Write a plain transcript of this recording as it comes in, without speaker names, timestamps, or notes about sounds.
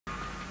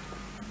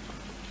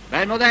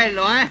Bel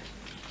modello, eh?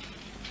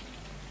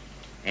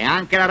 E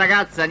anche la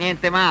ragazza,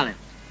 niente male.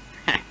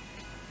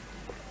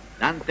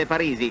 Dante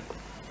Parisi,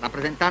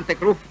 rappresentante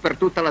CRUF per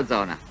tutta la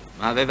zona.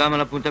 Ma avevamo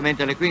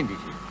l'appuntamento alle 15.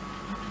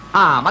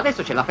 Ah, ma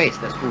adesso c'è la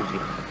festa, scusi.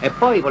 E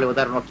poi volevo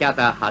dare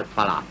un'occhiata al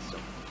palazzo.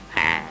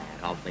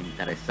 Roba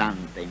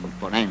interessante,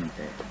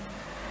 imponente.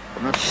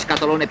 Uno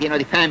scatolone pieno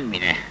di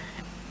femmine.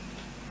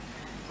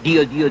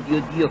 Dio, Dio,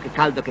 Dio, Dio, che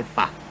caldo che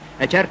fa.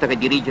 È certo che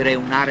dirigere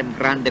un harem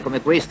grande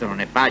come questo non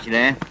è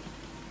facile, eh?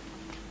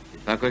 Si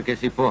fa quel che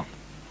si può.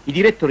 I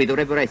direttori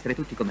dovrebbero essere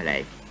tutti come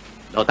lei.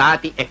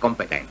 Dotati e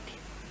competenti.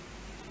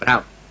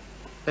 Bravo.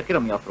 Perché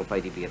non mi offre un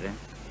paio di birre?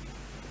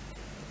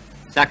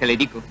 Sa che le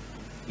dico?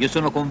 Io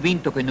sono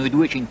convinto che noi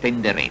due ci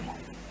intenderemo.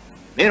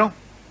 Vero?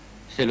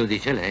 Se lo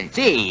dice lei.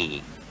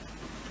 Sì.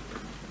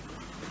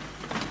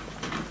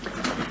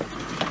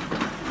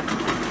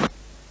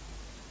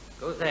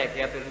 Cos'è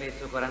che ha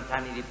permesso 40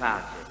 anni di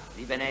pace,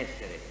 di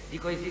benessere, di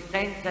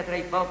coesistenza tra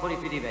i popoli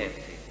più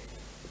diversi?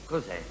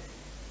 Cos'è?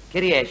 Che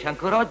riesce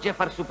ancora oggi a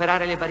far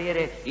superare le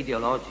barriere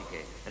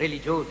ideologiche,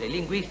 religiose,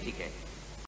 linguistiche,